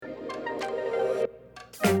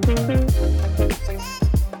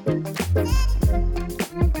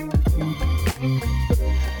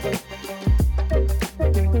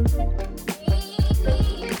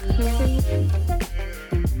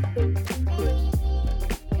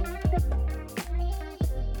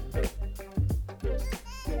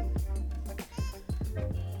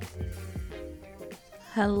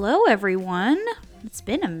Hello, everyone. It's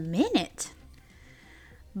been a minute.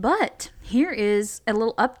 But here is a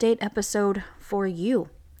little update episode for you.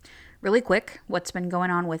 Really quick, what's been going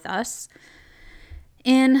on with us.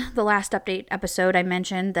 In the last update episode, I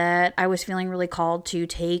mentioned that I was feeling really called to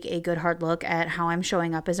take a good hard look at how I'm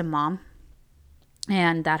showing up as a mom.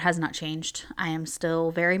 And that has not changed. I am still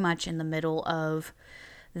very much in the middle of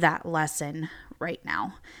that lesson right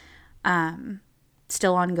now.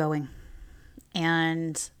 Still ongoing.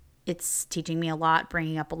 And it's teaching me a lot,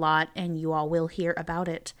 bringing up a lot, and you all will hear about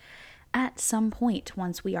it at some point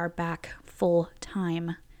once we are back full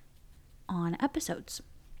time on episodes.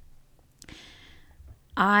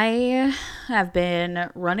 I have been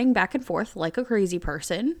running back and forth like a crazy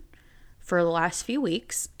person for the last few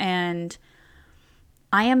weeks, and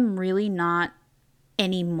I am really not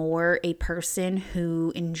anymore a person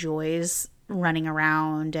who enjoys running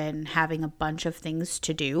around and having a bunch of things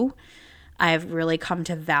to do. I've really come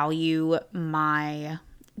to value my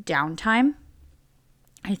downtime.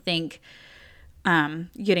 I think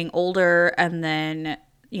getting older and then,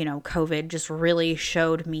 COVID just really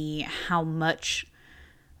showed me how much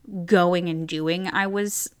going and doing I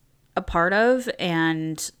was a part of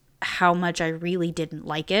and how much I really didn't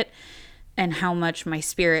like it and how much my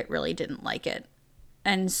spirit really didn't like it.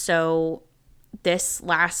 And so this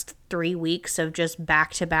last 3 weeks of just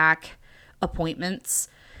back-to-back appointments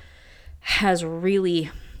has really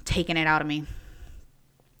taken it out of me.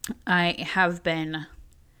 I have been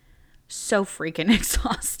so freaking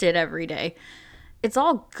exhausted every day. It's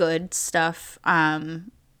all good stuff.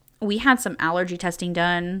 We had some allergy testing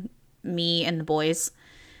done, me and the boys,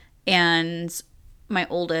 and my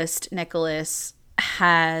oldest, Nicholas,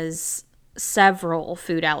 has several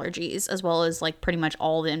food allergies, as well as like pretty much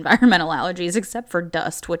all the environmental allergies except for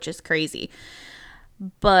dust, which is crazy.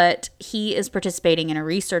 But he is participating in a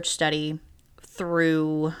research study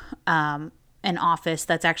through an office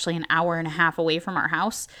that's actually an hour and a half away from our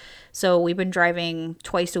house. So we've been driving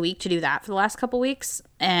twice a week to do that for the last couple weeks.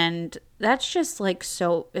 And that's just like,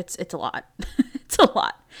 so it's a lot. It's a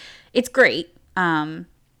lot. It's great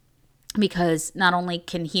because not only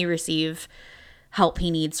can he receive help he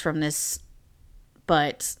needs from this,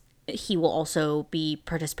 but he will also be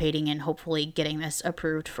participating in hopefully getting this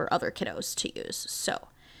approved for other kiddos to use. So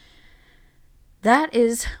that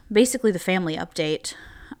is basically the family update.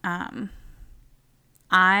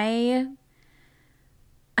 I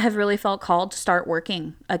have really felt called to start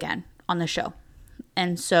working again on the show.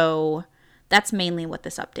 And so that's mainly what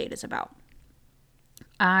this update is about.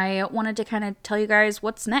 I wanted to kind of tell you guys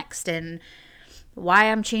what's next and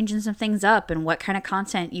why I'm changing some things up and what kind of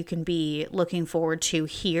content you can be looking forward to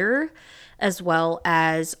here as well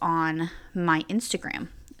as on my Instagram.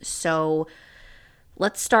 So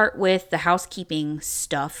let's start with the housekeeping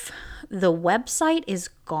stuff. The website is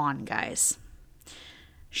gone, guys.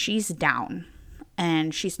 She's down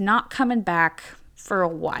and she's not coming back for a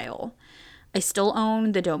while. I still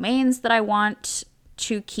own the domains that I want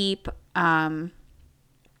to keep. And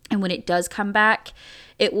when it does come back,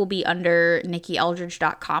 it will be under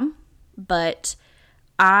nikkieeldridge.com, but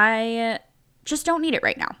I just don't need it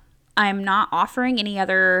right now. I'm not offering any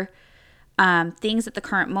other things at the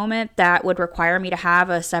current moment that would require me to have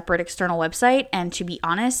a separate external website. And to be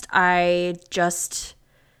honest,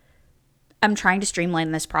 I'm trying to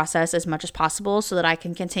streamline this process as much as possible so that I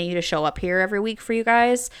can continue to show up here every week for you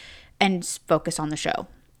guys and focus on the show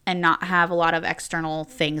and not have a lot of external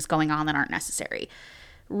things going on that aren't necessary.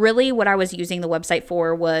 Really, what I was using the website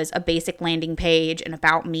for was a basic landing page and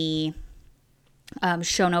about me,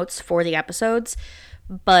 show notes for the episodes,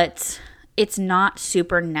 but it's not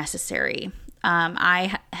super necessary.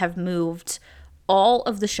 I have moved all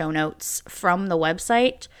of the show notes from the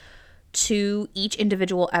website to each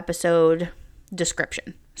individual episode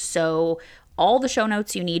description. So all the show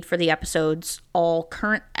notes you need for the episodes, all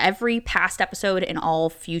current, every past episode and all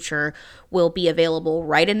future will be available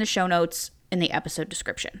right in the show notes in the episode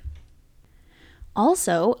description.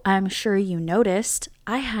 Also, I'm sure you noticed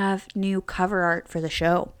I have new cover art for the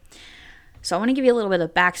show. So I want to give you a little bit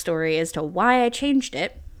of backstory as to why I changed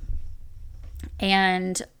it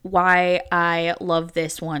and why I love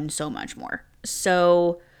this one so much more.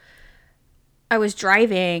 So I was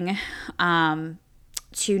driving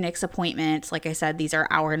to Nick's appointment. Like I said, these are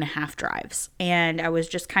hour and a half drives. And I was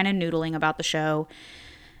just kind of noodling about the show.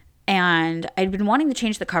 And I'd been wanting to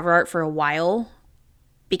change the cover art for a while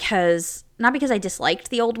because, not because I disliked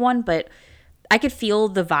the old one, but I could feel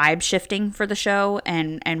the vibe shifting for the show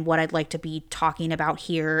and what I'd like to be talking about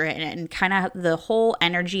here and kind of the whole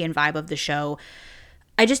energy and vibe of the show.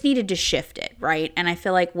 I just needed to shift it, right? And I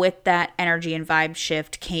feel like with that energy and vibe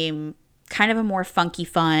shift came kind of a more funky,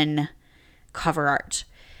 fun cover art.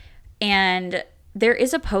 And there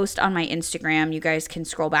is a post on my Instagram, you guys can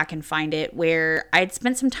scroll back and find it, where I'd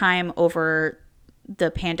spent some time over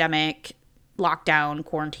the pandemic, lockdown,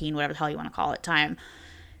 quarantine, whatever the hell you want to call it, time,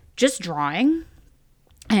 just drawing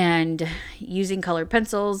and using colored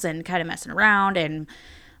pencils and kind of messing around and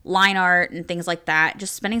line art and things like that,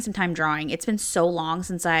 just spending some time drawing. It's been so long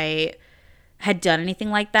since I had done anything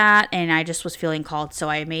like that, and I just was feeling called. So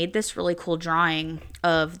I made this really cool drawing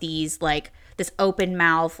of these, like, this open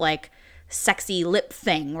mouth, like, sexy lip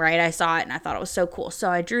thing, right? I saw it and I thought it was so cool. So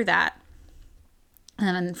I drew that.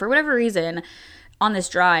 And for whatever reason, on this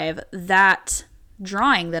drive, that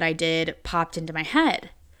drawing that I did popped into my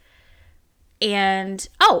head. And,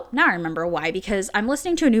 oh, now I remember why. Because I'm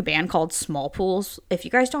listening to a new band called Small Pools. If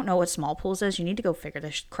you guys don't know what Small Pools is, you need to go figure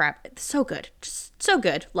this crap. It's so good. Just so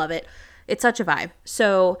good. Love it. It's such a vibe.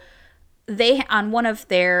 So they, on one of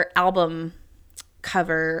their album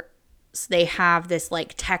covers, they have this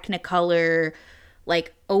like Technicolor,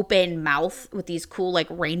 like open mouth with these cool like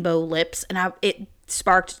rainbow lips. And it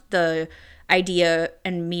sparked the idea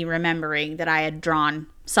and me remembering that I had drawn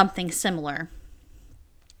something similar,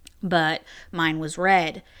 but mine was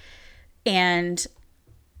red. And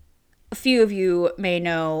a few of you may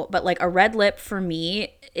know, but like a red lip for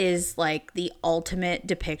me is like the ultimate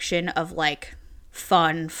depiction of like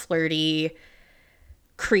fun, flirty,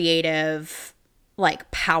 creative,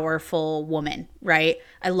 like powerful woman, right?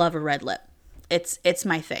 I love a red lip. It's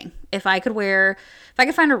my thing. If I could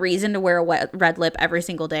find a reason to wear a red lip every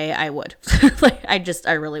single day, I would. Like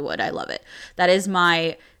I really would. I love it. That is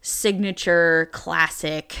my signature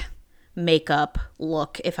classic makeup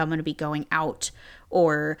look if I'm going to be going out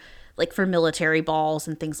or like for military balls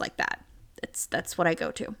and things like that. That's what I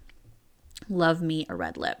go to. Love me a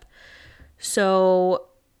red lip. So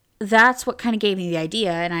that's what kind of gave me the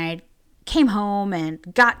idea, and I came home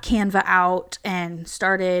and got Canva out and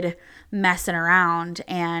started messing around.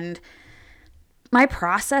 And my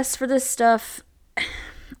process for this stuff,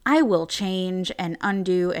 I will change and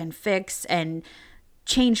undo and fix and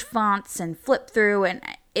change fonts and flip through, and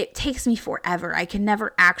it takes me forever. I can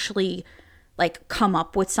never actually like come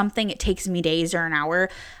up with something. It takes me days or an hour.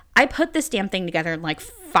 I put this damn thing together in like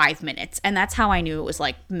 5 minutes, and that's how I knew it was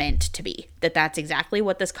like meant to be. That's exactly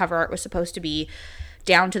what this cover art was supposed to be,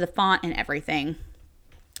 down to the font and everything.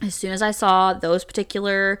 As soon as I saw those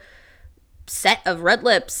particular set of red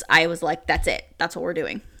lips, I was like, that's it. That's what we're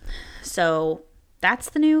doing. So that's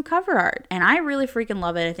the new cover art, and I really freaking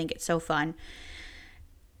love it. I think it's so fun.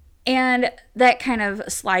 And that kind of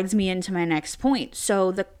slides me into my next point.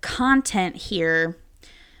 So the content here,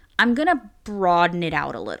 I'm going to broaden it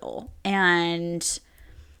out a little and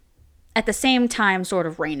at the same time sort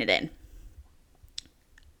of rein it in.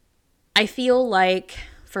 I feel like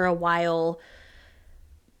for a while,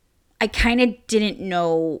 I kind of didn't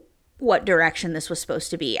know what direction this was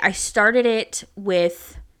supposed to be. I started it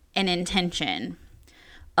with an intention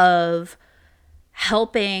of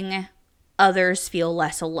helping others feel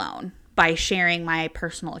less alone by sharing my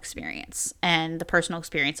personal experience and the personal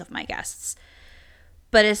experience of my guests.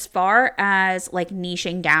 But as far as like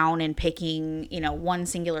niching down and picking, one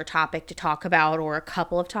singular topic to talk about or a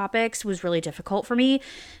couple of topics was really difficult for me.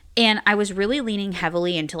 And I was really leaning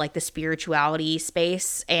heavily into like the spirituality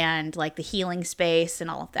space and like the healing space and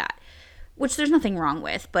all of that, which there's nothing wrong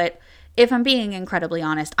with. But if I'm being incredibly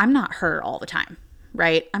honest, I'm not her all the time,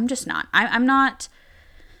 right? I'm just not. I'm not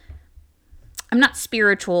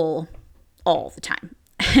spiritual all the time.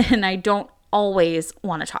 And I don't always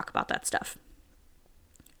want to talk about that stuff.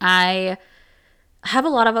 I have a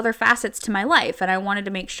lot of other facets to my life, and I wanted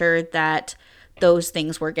to make sure that those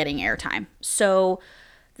things were getting airtime. So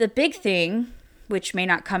the big thing, which may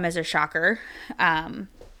not come as a shocker,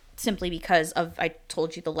 simply because I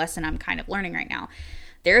told you the lesson I'm kind of learning right now,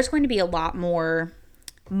 there's going to be a lot more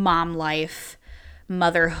mom life,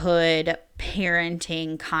 motherhood,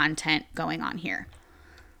 parenting content going on here.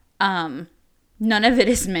 None of it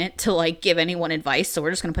is meant to like give anyone advice, so we're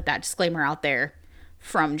just going to put that disclaimer out there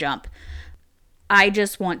from jump. I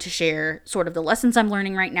just want to share sort of the lessons I'm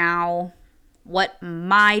learning right now, what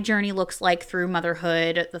my journey looks like through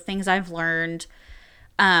motherhood, the things I've learned,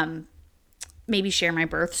 maybe share my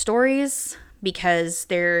birth stories because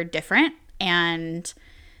they're different, and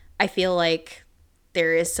I feel like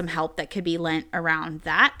there is some help that could be lent around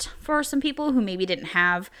that for some people who maybe didn't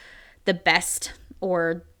have the best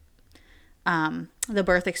or the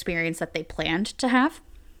birth experience that they planned to have.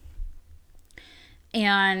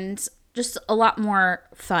 And just a lot more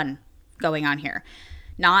fun going on here.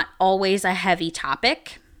 Not always a heavy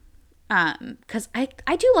topic, because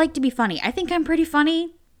I do like to be funny. I think I'm pretty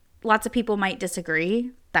funny. Lots of people might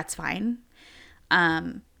disagree. That's fine.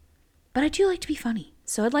 But I do like to be funny.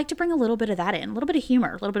 So I'd like to bring a little bit of that in, a little bit of humor,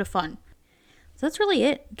 a little bit of fun. So that's really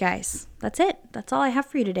it, guys. That's it. That's all I have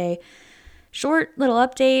for you today. Short little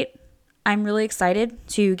update. I'm really excited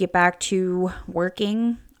to get back to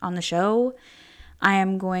working on the show. I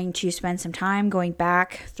am going to spend some time going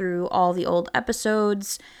back through all the old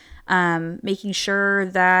episodes, making sure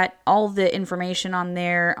that all the information on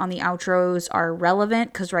there on the outros are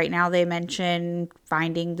relevant, because right now they mention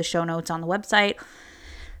finding the show notes on the website.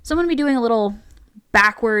 So I'm going to be doing a little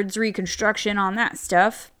backwards reconstruction on that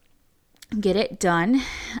stuff, get it done,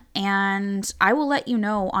 and I will let you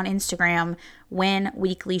know on Instagram when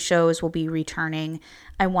weekly shows will be returning.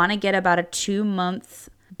 I want to get about a 2-month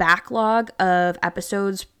backlog of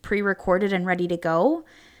episodes pre-recorded and ready to go,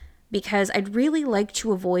 because I'd really like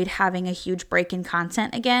to avoid having a huge break in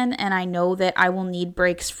content again, and I know that I will need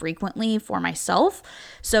breaks frequently for myself.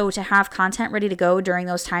 So to have content ready to go during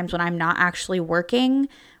those times when I'm not actually working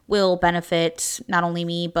will benefit not only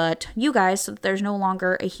me, but you guys, so that there's no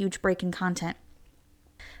longer a huge break in content.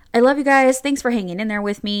 I love you guys. Thanks for hanging in there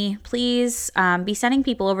with me. Please be sending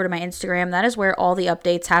people over to my Instagram. That is where all the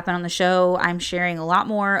updates happen on the show. I'm sharing a lot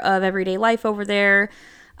more of everyday life over there.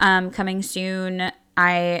 Coming soon.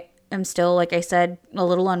 I am still, like I said, a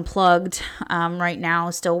little unplugged right now.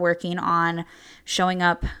 Still working on showing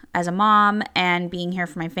up as a mom and being here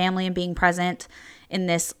for my family and being present in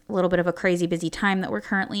this little bit of a crazy busy time that we're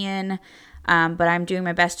currently in. But I'm doing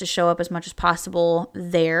my best to show up as much as possible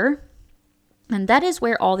there. And that is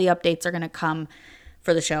where all the updates are going to come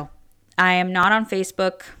for the show. I am not on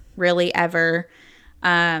Facebook really ever.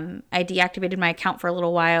 I deactivated my account for a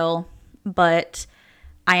little while, but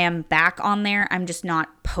I am back on there. I'm just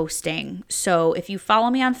not posting. So if you follow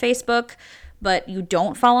me on Facebook, but you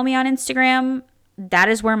don't follow me on Instagram, that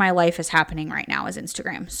is where my life is happening right now, is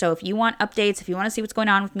Instagram. So if you want updates, if you want to see what's going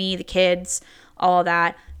on with me, the kids, all of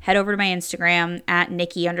that, head over to my Instagram at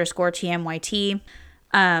Nikki_TMYT.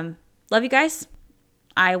 Love you guys.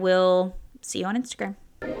 I will see you on Instagram.